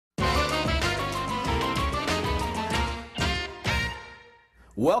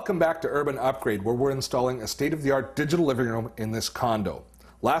Welcome back to Urban Upgrade, where we're installing a state-of-the-art digital living room in this condo.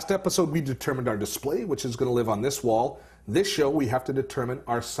 Last episode we determined our display, which is going to live on this wall. This show we have to determine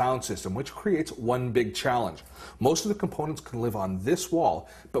our sound system, which creates one big challenge. Most of the components can live on this wall,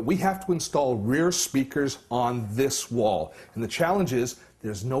 but we have to install rear speakers on this wall. And the challenge is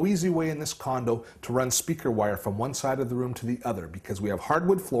there's no easy way in this condo to run speaker wire from one side of the room to the other because we have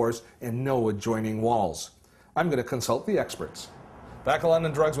hardwood floors and no adjoining walls. I'm going to consult the experts. Back at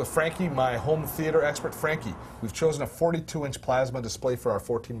London Drugs with Frankie, my home theater expert. Frankie, we've chosen a 42-inch plasma display for our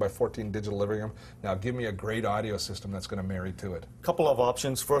 14x14 digital living room. Now give me a great audio system that's going to marry to it. Couple of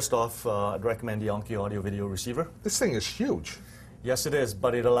options. First off, I'd recommend the Anki audio video receiver. This thing is huge. Yes, it is,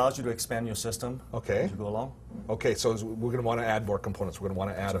 but it allows you to expand your system as you go along. Okay, so we're going to want to add more components. We're going to want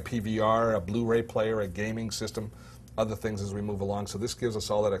to add a PVR, a Blu-ray player, a gaming system, other things as we move along. So this gives us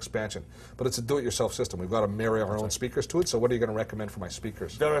all that expansion. But it's a do-it-yourself system. We've got to marry our own speakers to it. So what are you going to recommend for my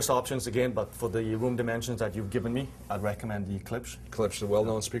speakers? Various options again, but for the room dimensions that you've given me, I'd recommend the Klipsch. Klipsch, the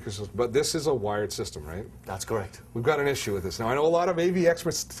well-known speaker system. But this is a wired system, right? That's correct. We've got an issue with this. Now, I know a lot of AV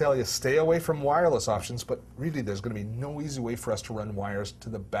experts tell you stay away from wireless options, but really there's going to be no easy way for us to run wires to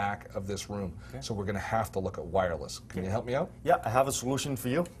the back of this room. Okay. So we're going to have to look at wireless. Can you help me out? Yeah, I have a solution for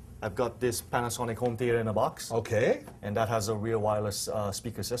you. I've got this Panasonic home theater in a box. Okay. And that has a rear wireless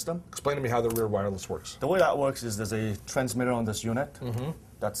speaker system. Explain to me how the rear wireless works. The way that works is there's a transmitter on this unit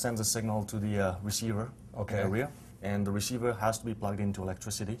that sends a signal to the receiver in the rear. And the receiver has to be plugged into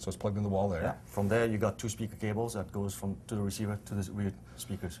electricity. So it's plugged in the wall there. Yeah. From there, you got two speaker cables that goes to the receiver to the rear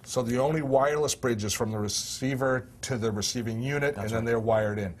speakers. So the only wireless bridge is from the receiver to the receiving unit, and then they're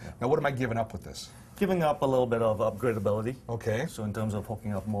wired in. Yeah. Now, what am I giving up with this? Giving up a little bit of upgradability. Okay. So in terms of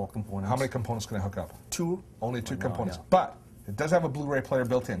hooking up more components. How many components can I hook up? Two. Only two components. Yeah. But it does have a Blu-ray player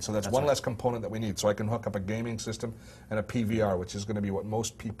built in, so that's one less component that we need. So I can hook up a gaming system and a PVR, which is going to be what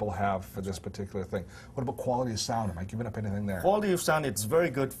most people have for this particular thing. What about quality of sound? Am I giving up anything there? Quality of sound, it's very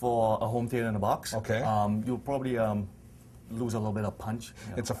good for a home theater in a box. Okay. You'll probably lose a little bit of punch.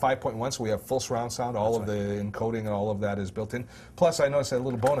 It's a 5.1, so we have full surround sound. All of the encoding and all of that is built in. Plus, I noticed a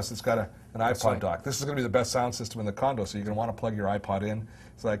little bonus. It's got an iPod dock. This is going to be the best sound system in the condo, so you're going to want to plug your iPod in.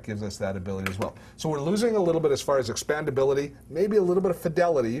 So that gives us that ability as well. So we're losing a little bit as far as expandability, maybe a little bit of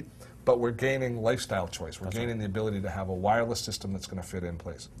fidelity, but we're gaining lifestyle choice. We're gaining the ability to have a wireless system that's going to fit in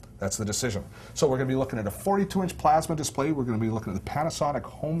place. That's the decision. So we're going to be looking at a 42-inch plasma display. We're going to be looking at the Panasonic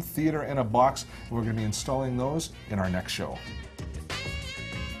home theater in a box. And we're going to be installing those in our next show.